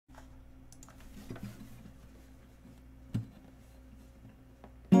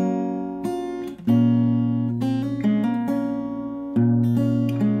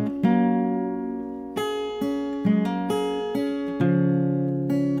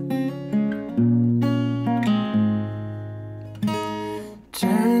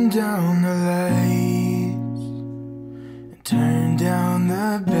down the lights and turn down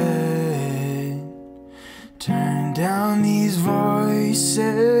the bed. Turn down these voices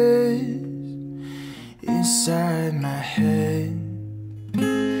inside my head.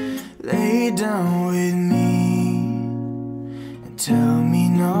 Lay down with me and tell me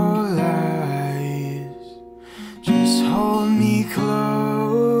no lies. Just hold me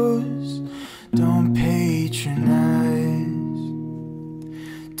close, don't patronize.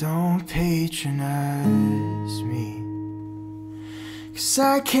 Don't patronize me, 'cause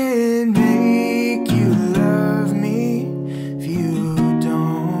I can't make you love me if you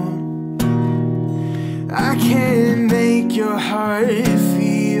don't. I can't make your heart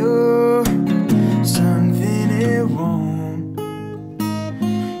feel something it won't.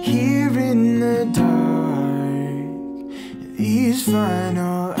 Here in the dark, these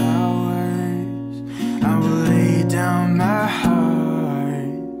final hours, I will lay down my heart.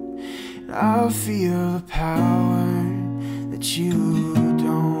 I'll feel the power that you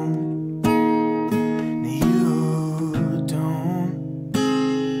don't, you don't.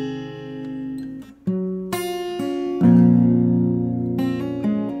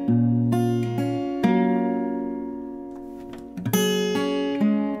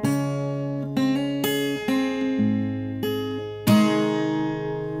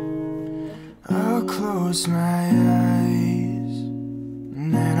 I'll close my eyes and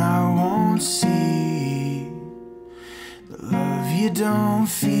then I won't see the love you don't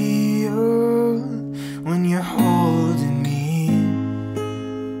feel when you're holding me.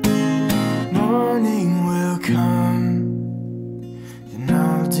 Morning will come, then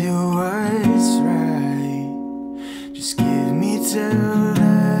I'll do what's right. Just give me till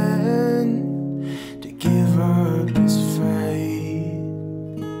then to give up this fight.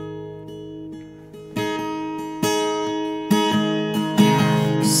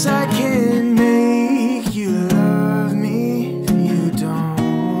 'Cause I can't make you love me if you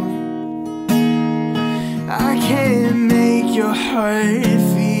don't. I can't make your heart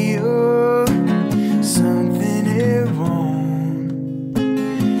feel something it won't.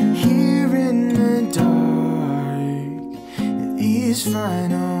 Here in the dark, in these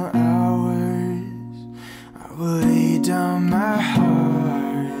final hours, I will lay down my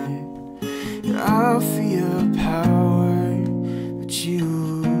heart. I'll feel power, but you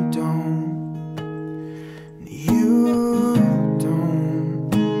don't, you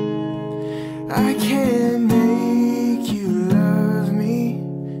don't. I can't make you love me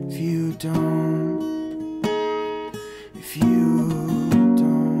if you don't, if you